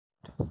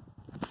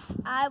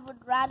I would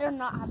rather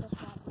not have this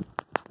one.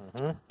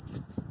 Mm-hmm.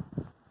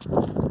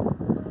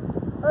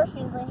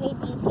 Personally, I hate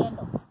these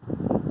handles.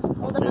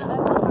 Hold them out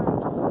every time.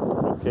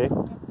 Okay.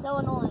 It's so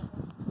annoying.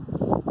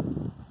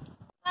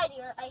 Right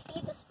here, I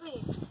hate the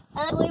screen.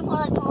 And I believe more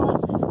like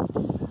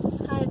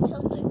it's kind of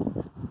tilted,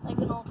 like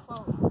an old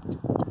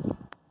phone.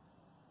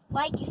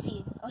 Like you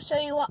see, I'll show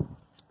you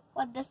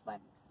what this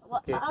button.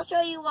 Okay. I'll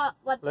show you what.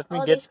 Let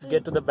me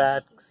get to the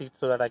back seat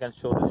so that I can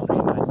show the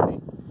screen nicely.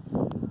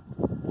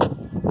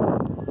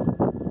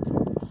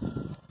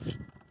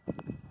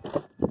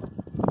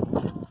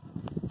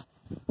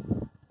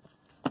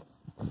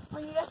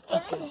 When you just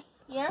get in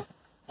here,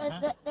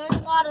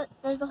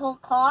 there's the whole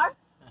car.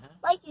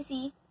 Like you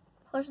see,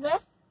 push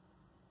this,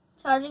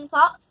 charging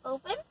port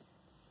opens.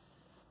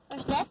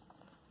 Push this,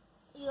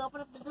 you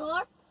open up the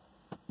door,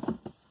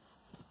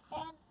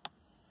 and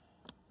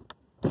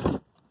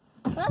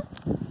plus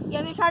you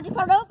have your charging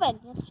port open.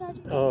 You have the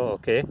charging port. Oh,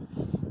 okay.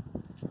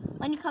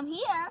 When you come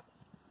here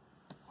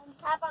and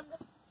tap on the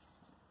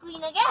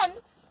screen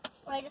again,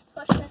 where I just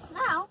push this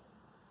now,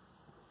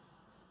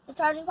 the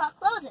charging port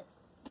closes.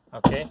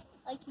 Okay.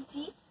 Like you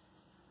see,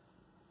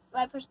 if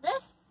I push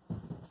this,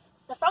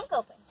 the front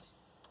opens.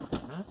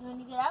 And when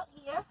you get out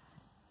here,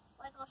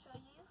 like I'll show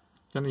you.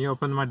 Can you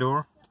open my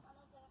door?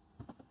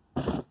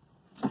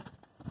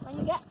 When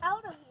you get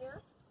out of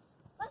here,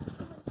 look,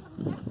 when you come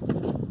here,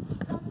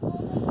 down the whole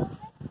thing open.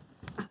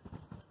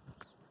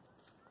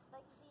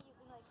 Like you see, you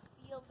can like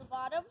feel the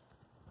bottom.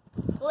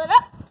 Pull it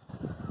up.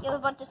 You have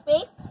a bunch of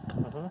space.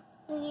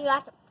 Then you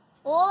have to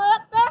pull it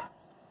up there.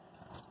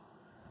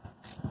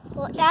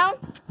 Pull it down.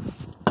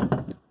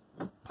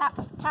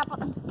 Tap on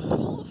the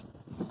see.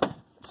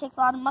 It takes a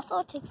lot of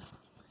muscle.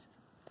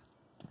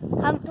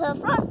 Come to the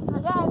front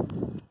again.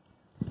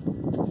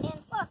 And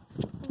plus,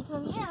 when you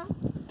come here,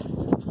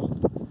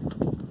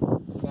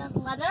 sit on the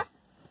leather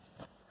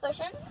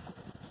cushion.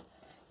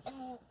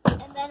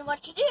 And then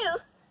what you do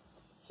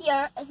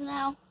here is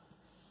now,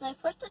 so I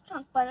push the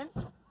trunk button.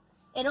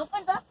 It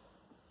opens up.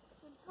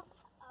 When you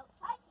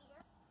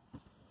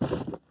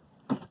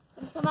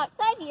come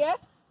outside here,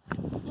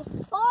 you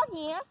pull on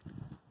here,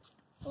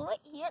 pull right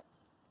here,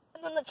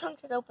 and then the trunk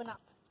should open up.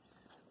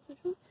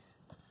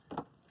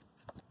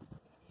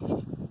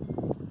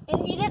 And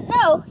if you didn't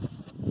know,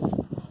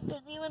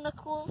 there's even a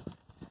cool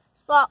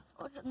spot,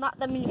 which not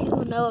that many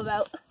people know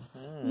about.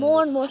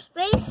 More and more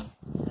space.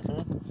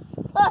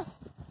 Plus,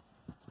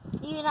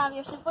 you can have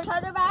your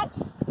supercharger bags.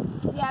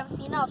 If you haven't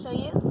seen it, I'll show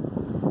you.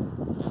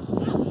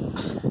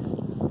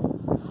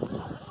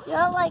 You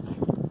know, like,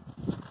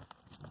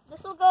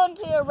 this will go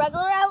into your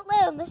regular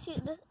outlet, and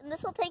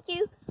this will take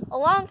you a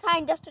long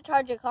time just to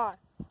charge your car.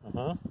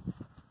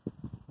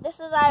 This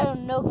is, I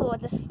don't know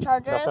what this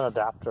charger is. That's an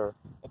adapter.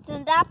 It's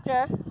an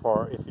adapter.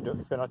 For if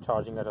you're not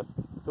charging at a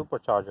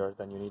supercharger,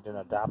 then you need an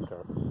adapter.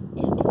 If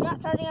you're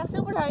not charging a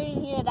supercharger, you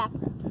need an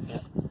adapter.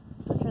 Yeah.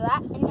 So for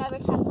that, and you have your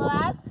Tesla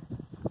bag.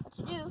 What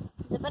you do,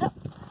 zip it up.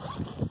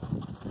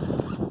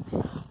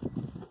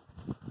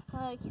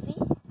 Like you see,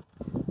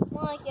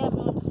 more like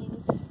everyone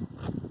sees.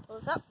 Pull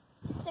this up,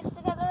 six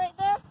together right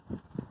there.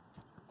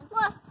 And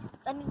plus,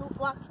 then you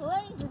walk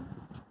away.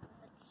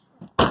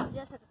 And you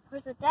just have to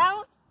push it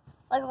down,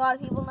 like a lot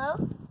of people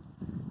know.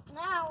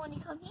 Now, when you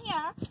come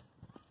here,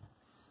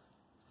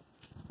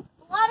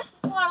 a lot of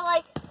people are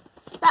like,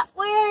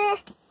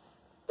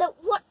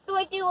 what do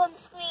I do on the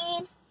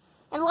screen?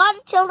 And a lot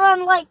of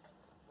children, like,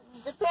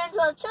 the parents who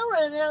have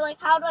children, they're like,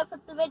 how do I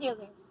put the video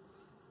games?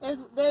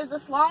 There's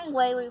this long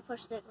way where you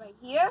push it right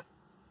here,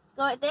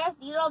 go right there,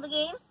 these are all the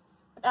games.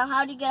 But now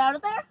how do you get out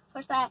of there?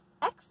 Push that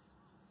X.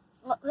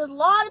 There's a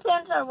lot of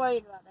parents are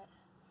worried about it.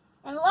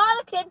 And a lot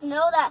of kids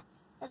know that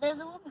there's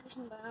a whoopee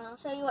cushion button, and I'll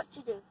show you what to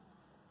do.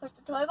 Push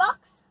the toy box.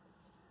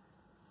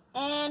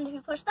 And if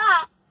you push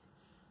that,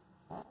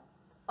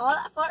 all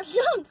that far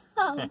sounds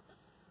come.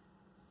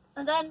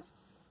 And then,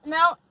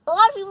 now, a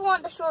lot of people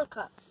want the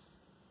shortcuts.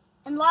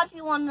 And a lot of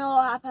people want to know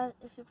what happens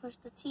if you push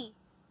the T.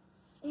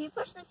 If you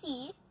push the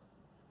T,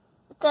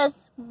 it says,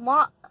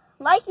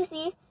 like you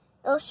see,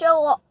 it'll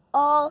show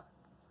all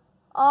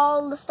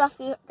the stuff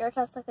your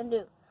Tesla can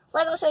do.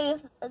 Like I'll show you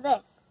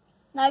this.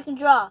 Now I can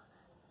draw.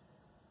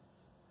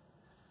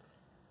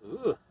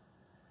 Ooh,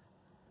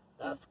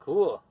 that's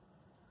cool.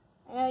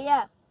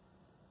 Yeah.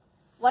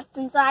 What's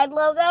inside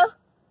logo?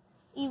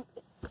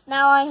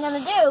 Now what I'm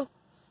going to do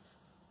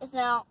is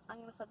now I'm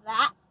going to put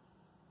that,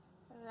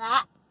 and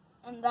that,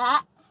 and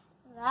that,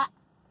 and that.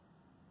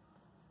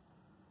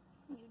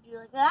 You do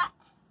like that.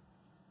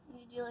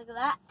 You do like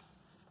that.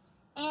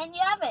 And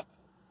you have it.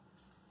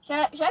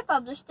 Should I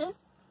publish this?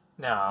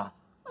 No.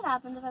 What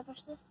happens if I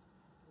push this?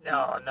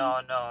 No.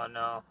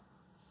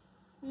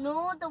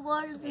 No, the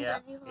word isn't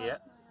ready for Yeah.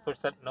 Push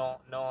that no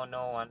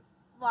one.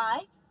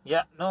 Why?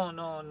 Yeah, no.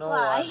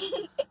 Why?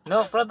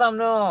 No, Pratham,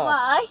 no.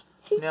 Why?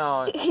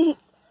 No.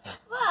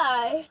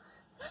 Why?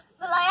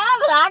 Well, I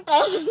have an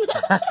artist.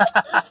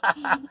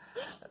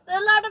 There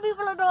are a lot of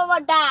people who know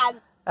about dad.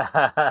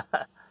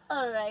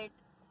 Alright,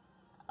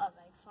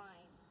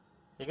 fine.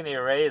 You can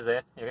erase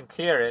it. You can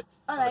clear it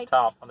Alright.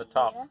 on the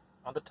top. Yeah.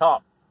 On the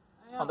top.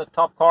 I know. On the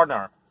top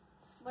corner.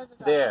 Where's the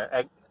top?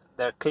 There.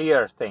 The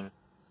clear thing.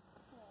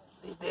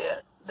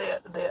 There.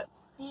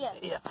 Here.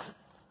 Yeah.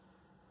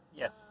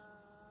 Yes.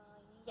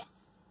 Yes.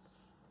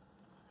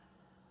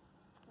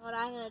 What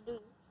I'm gonna do is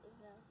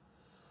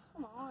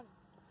come on.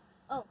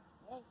 Oh,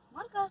 yay,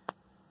 Monica.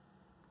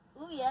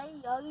 Ooh,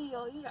 yay.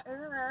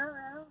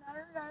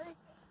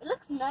 It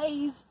looks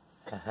nice.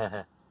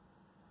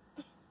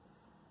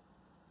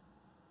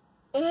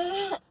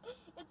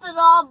 It's a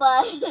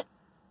robot.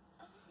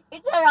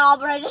 It's a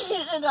robot. I just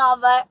made a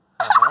robot.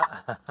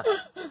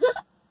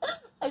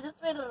 I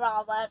just made a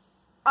robot.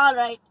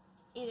 Alright,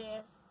 it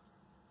is.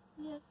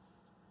 Yes.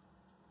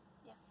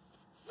 Yes.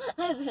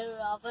 I made a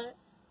robot.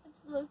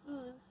 It's so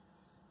cool.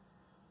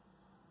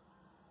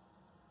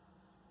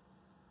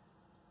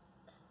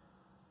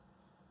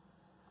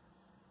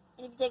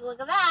 And if you take a look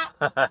at that,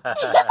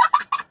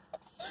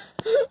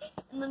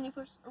 and then you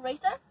push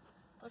eraser,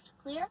 push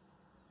clear,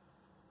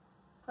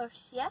 push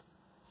yes,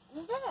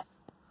 and you did it.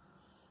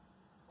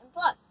 And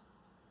plus,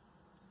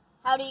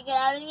 how do you get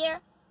out of here?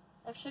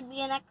 There should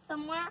be an X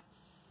somewhere.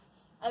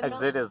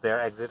 Exit is there.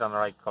 Exit on the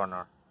right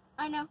corner.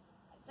 I know.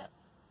 Exit.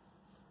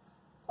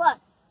 Plus,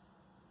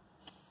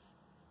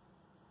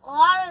 a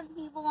lot of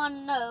people want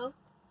to know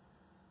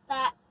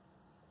that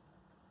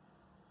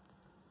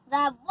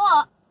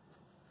what?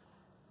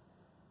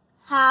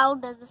 How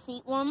does the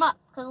seat warm up?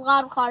 Because a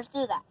lot of cars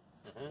do that.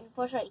 Mm-hmm. You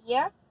push right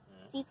here,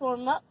 seats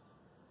warm up,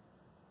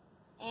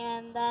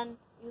 and then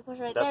you push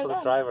right That's there for again.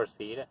 the driver's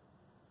seat.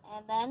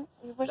 And then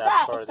if you push That's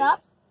that, for it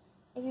stops.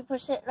 If you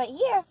push it right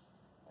here,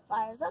 it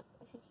fires up.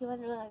 If you keep on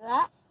doing it like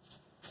that,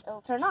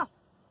 it'll turn off.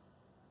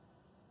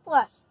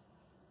 Plus,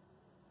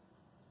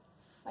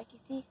 like you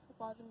see, it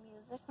was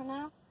music for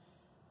now.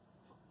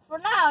 For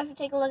now, if you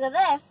take a look at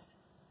this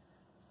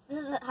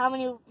is how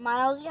many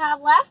miles you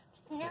have left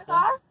in your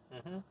car.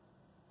 Mm-hmm.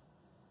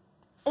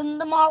 In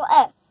the Model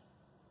S.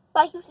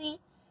 Like you see,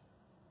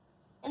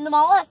 in the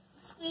Model S,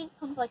 the screen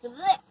comes like this.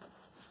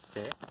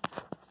 Okay.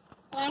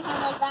 And I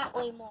can like that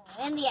way more.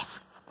 And the X.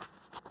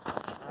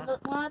 The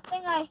one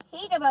thing I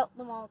hate about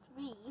the Model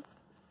 3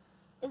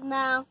 is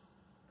now,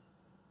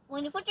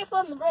 when you put your foot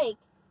on the brake,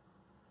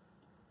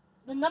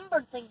 the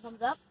numbered thing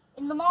comes up.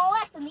 In the Model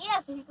X and the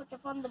S, if you put your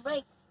foot on the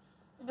brake,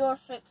 the door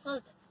straight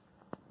closes.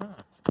 And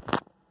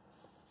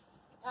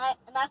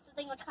that's the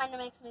thing which kind of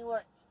makes me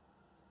worry.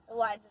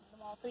 Why did the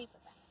Model 3 for that?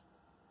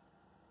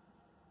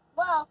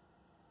 Well,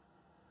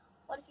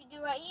 what if you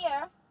do right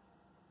here?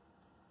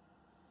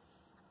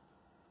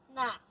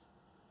 Now,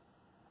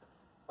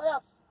 what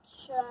else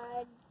should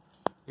I?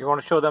 You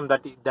want to show them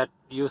that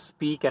you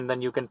speak and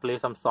then you can play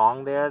some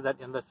song there that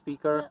in the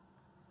speaker,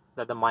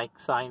 that the mic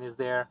sign is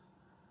there.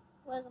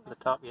 Where's The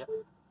top, yeah.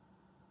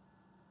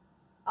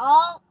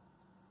 I'll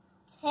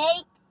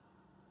take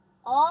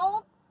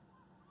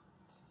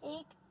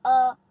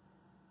up.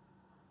 Oh,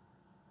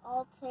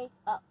 okay.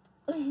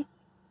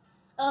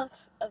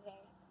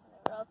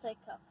 I'll take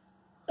up.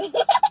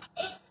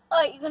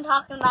 Oh, you can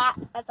talk in that.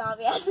 That's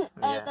obvious.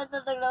 Yeah. That's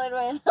something really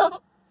random.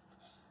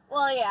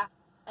 Well, yeah.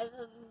 I just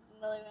something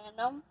really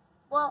random.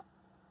 Well,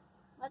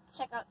 let's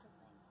check out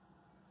something.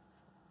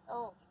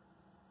 Oh.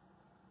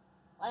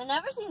 I've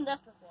never seen this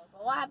before,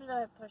 but what happens if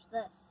I push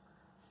this?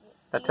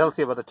 That tells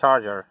you about the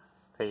charger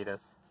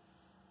status.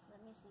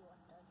 Let me see what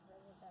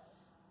it does.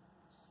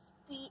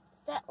 Speed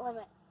set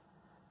limit.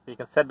 You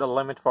can set the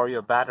limit for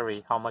your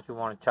battery, how much you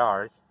want to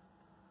charge,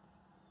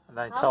 and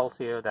then it tells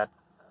you that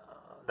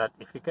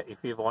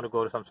if you want to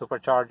go to some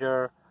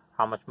supercharger,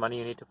 how much money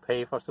you need to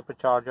pay for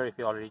supercharger if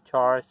you already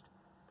charged.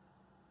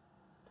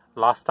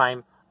 Last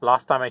time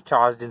I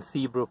charged in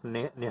Seabrook,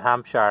 New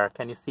Hampshire.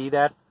 Can you see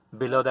that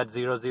below that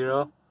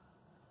 00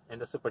 in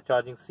the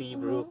supercharging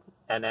Seabrook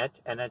NH?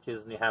 NH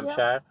is New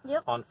Hampshire.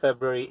 Yep. On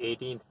February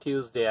 18th,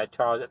 Tuesday, I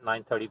charged at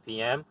 9:30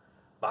 p.m.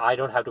 But I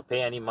don't have to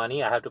pay any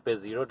money. I have to pay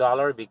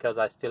 $0 because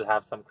I still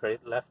have some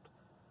credit left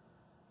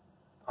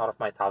out of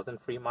my 1,000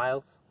 free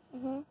miles.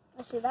 I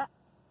see that.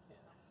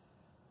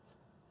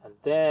 And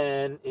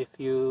then if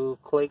you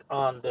click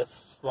on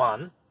this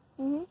one,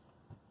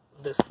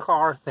 this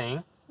car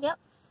thing,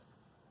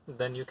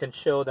 then you can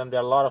show them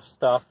there are a lot of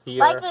stuff here.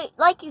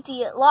 Like you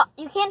see,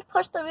 you can't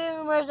push the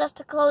rear mirror just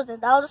to close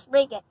it. That'll just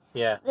break it.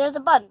 Yeah. There's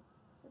a button.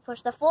 You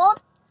push the fold,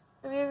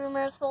 the rear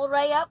mirrors fold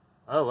right up.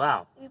 Oh,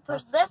 wow. If you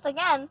push this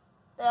again,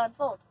 they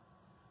unfold.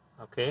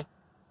 Okay.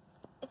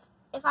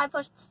 If I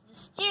push the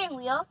steering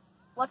wheel,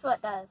 watch what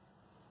it does.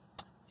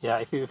 Yeah,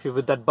 if you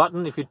with that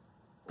button, if you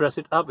press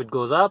it up, it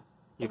goes up.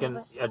 You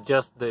can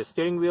adjust the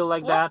steering wheel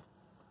like that.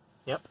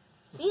 Yep.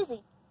 It's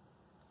easy.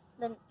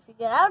 Then if you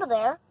get out of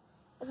there,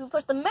 if you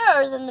push the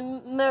mirrors, and the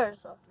mirrors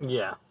will.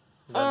 Yeah.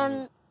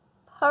 And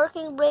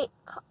parking brake,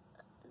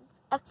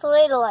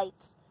 accelerator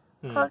lights,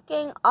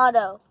 parking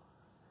auto.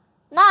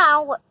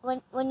 Now,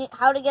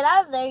 how to get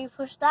out of there? You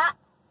push that,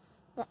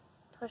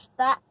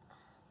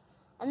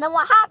 and then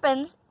what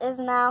happens is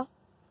now,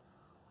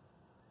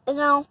 if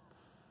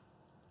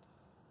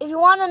you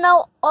want to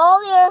know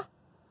all your,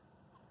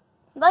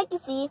 like you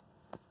see,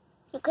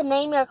 you can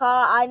name your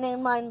car. I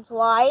named mine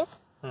Wise.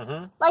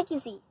 Like you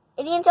see,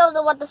 it even shows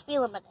what the speed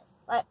limit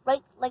is.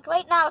 Like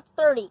right now it's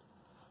 30.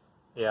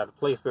 Yeah, the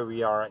place where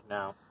we are right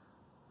now.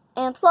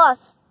 And plus,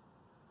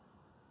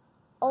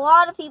 a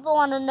lot of people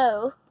want to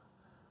know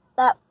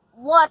that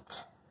what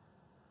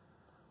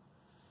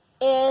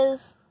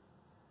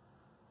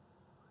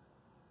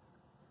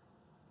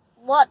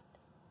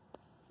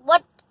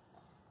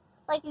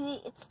like you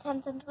see, it's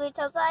 10 centimeters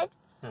outside.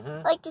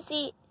 Like you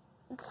see,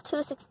 it's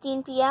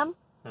 2:16 p.m.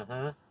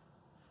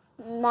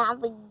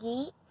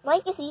 Navigate.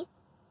 Like you see,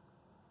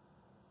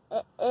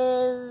 it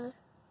is.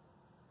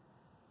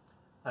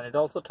 And it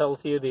also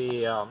tells you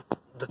the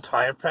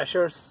tire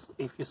pressures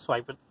if you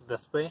swipe it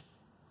this way.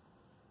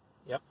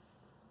 Yep.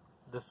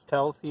 This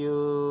tells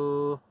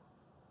you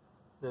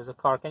there's a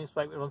car. Can you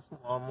swipe it once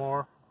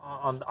more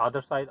on the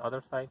other side?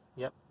 Other side.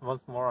 Yep.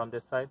 Once more on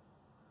this side.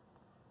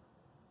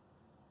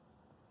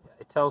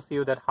 It tells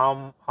you that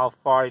how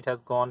far it has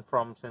gone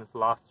from since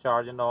last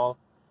charge and all.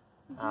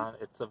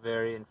 It's a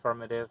very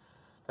informative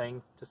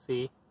thing to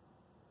see.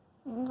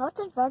 What's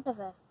in front of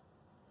it?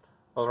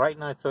 Well, right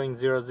now it's showing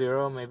 0,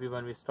 0. Maybe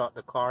when we start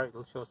the car, it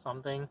will show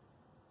something.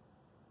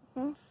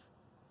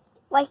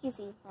 Like you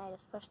see, I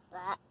just pushed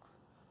that,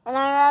 and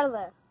I'm out of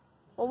there.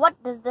 Well,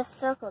 what does this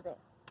circle do?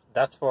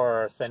 That's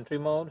for sentry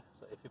mode.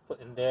 So if you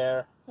put in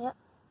there,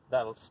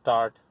 that'll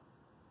start.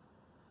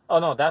 Oh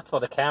no, that's for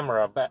the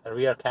camera,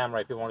 rear camera,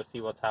 if you want to see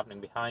what's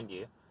happening behind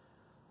you.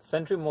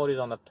 Sentry mode is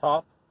on the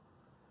top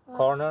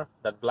corner,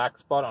 that black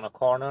spot on a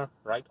corner,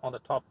 right on the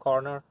top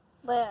corner.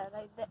 Where?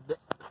 Like this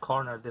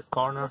corner. This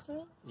corner.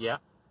 Yeah,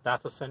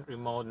 that's a sentry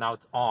mode. Now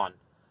it's on.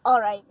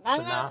 Alright, I'm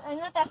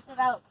gonna test it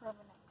out for a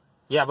minute.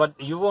 Yeah, but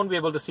you won't be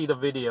able to see the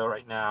video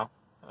right now.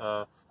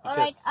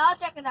 Alright, I'll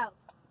check it out.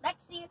 Let's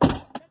see if it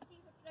triggers. Let's see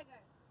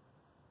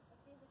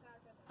if the car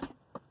triggers.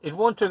 It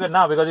won't trigger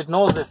now because it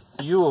knows it's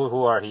you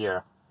who are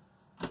here.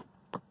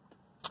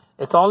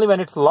 It's only when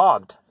it's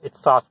logged it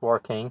starts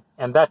working,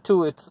 and that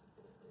too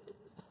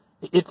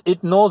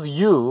it knows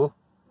you,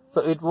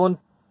 so it won't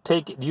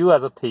take you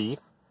as a thief.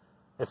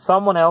 If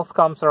someone else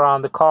comes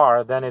around the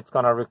car, then it's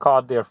gonna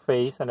record their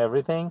face and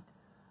everything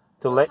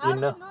to let you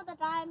know. How does it know that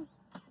I'm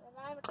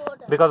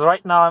recording? Because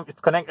right now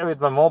it's connected with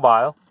my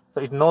mobile,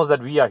 so it knows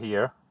that we are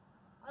here.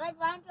 Alright,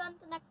 why don't you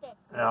unconnect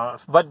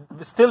it?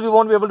 But still we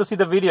won't be able to see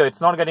the video. It's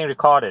not getting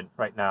recorded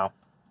right now.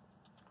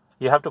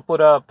 You have to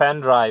put a pen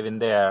drive in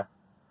there,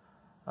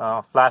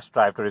 flash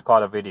drive, to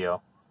record a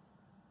video.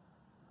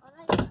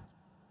 Alright.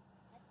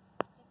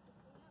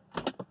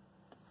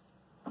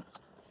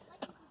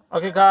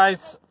 Okay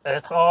guys,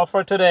 it's all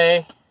for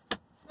today.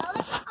 No,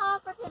 that's not all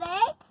for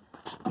today.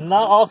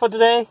 Not all for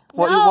today?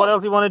 What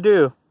else you want to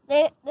do?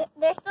 There's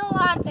still a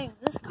lot of things.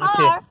 This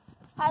car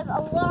has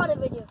a lot of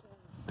video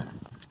cameras.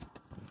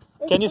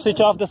 Can you switch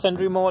off the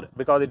sentry mode?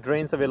 Because it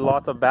drains away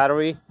lots of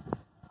battery.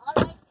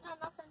 Alright, turn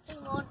off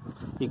sentry mode.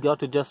 You got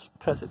to just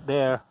press it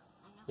there.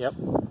 Yep.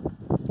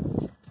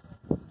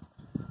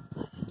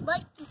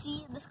 Like you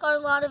see, this car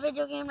has a lot of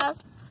video cameras.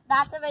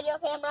 That's a video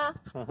camera.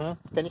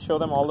 Can you show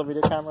them all the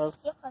video cameras?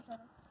 Yep, I'll show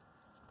them.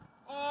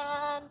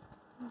 And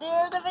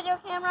there's a video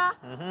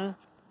camera.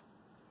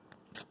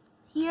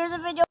 Here's a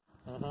video.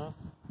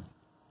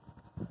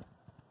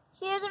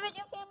 Here's a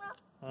video camera.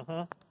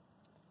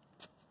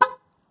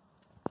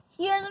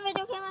 Here's a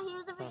video camera.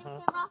 Here's a video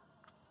camera.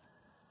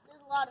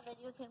 There's a lot of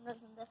video cameras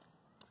in this.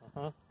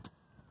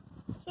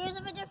 Here's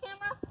a video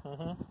camera.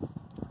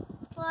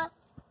 Plus,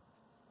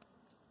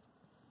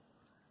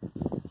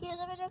 here's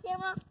a video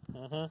camera.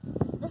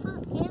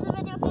 Here's a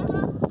video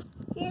camera.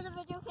 Here's a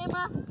video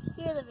camera.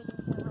 Here's a video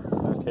camera.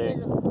 Okay.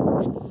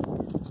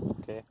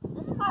 Okay.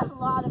 This car has a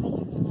lot of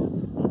video cameras.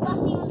 Plus,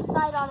 even the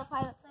side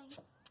autopilot thing.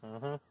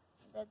 And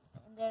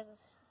there's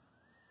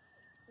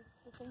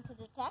the thing to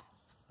detect.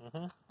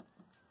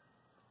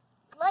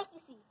 Like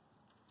you see,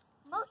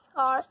 most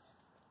cars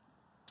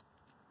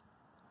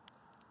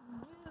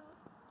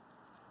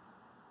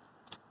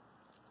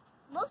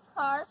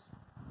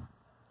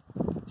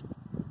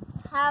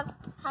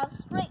have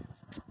straight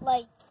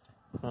lights.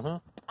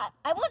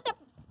 I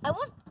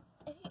want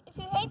if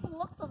you hate the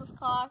looks of this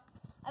car,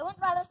 I would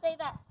rather say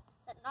that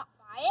not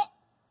buy it.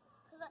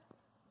 Because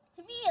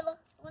to me, it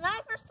looks, when I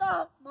first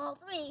saw Model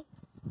 3,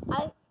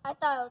 I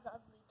thought it was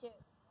ugly too.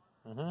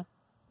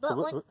 But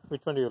so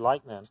which one do you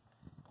like then?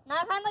 Now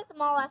I kind of like the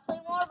Model S way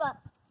more, but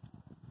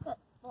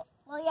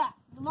well, yeah,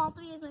 the Model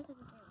 3 is my second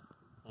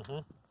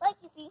favorite. Like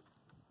you see,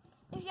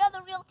 if you have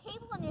the real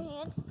cable in your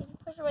hand, you can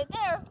push it right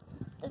there,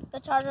 the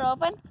charger will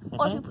open,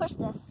 or if you push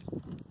this.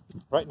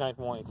 Right now it's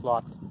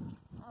locked.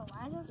 Oh,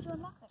 why don't you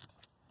unlock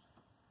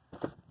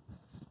it?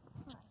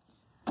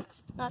 Right.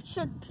 Now it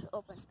should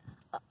open.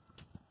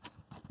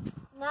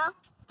 Now,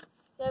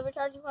 you have your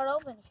charging port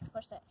open if you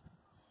push it.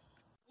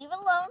 Leave it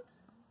alone.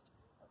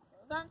 It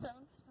was on its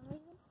own for some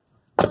reason.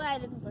 But I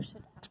didn't push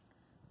it down.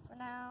 For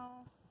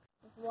now,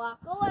 just walk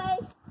away.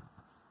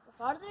 The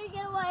farther you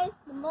get away,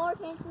 the more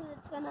chances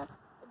it's gonna.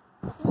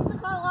 As soon as the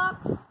car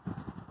locks,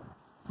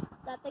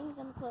 that thing's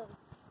gonna close.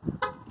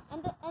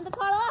 And the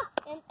car locks,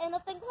 and the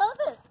thing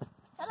closes.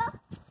 Ta-da!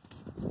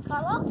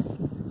 Car locks,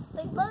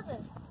 thing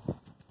closes.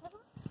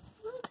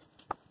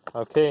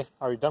 Okay,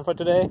 are you done for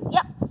today?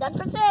 Yep, done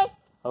for today.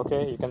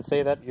 Okay, you can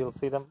say that you'll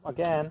see them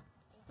again.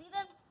 See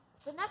them.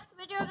 The next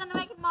video we're gonna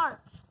make in March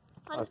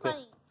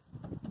 2020.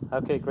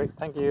 Okay, great.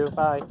 Thank you.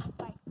 Bye.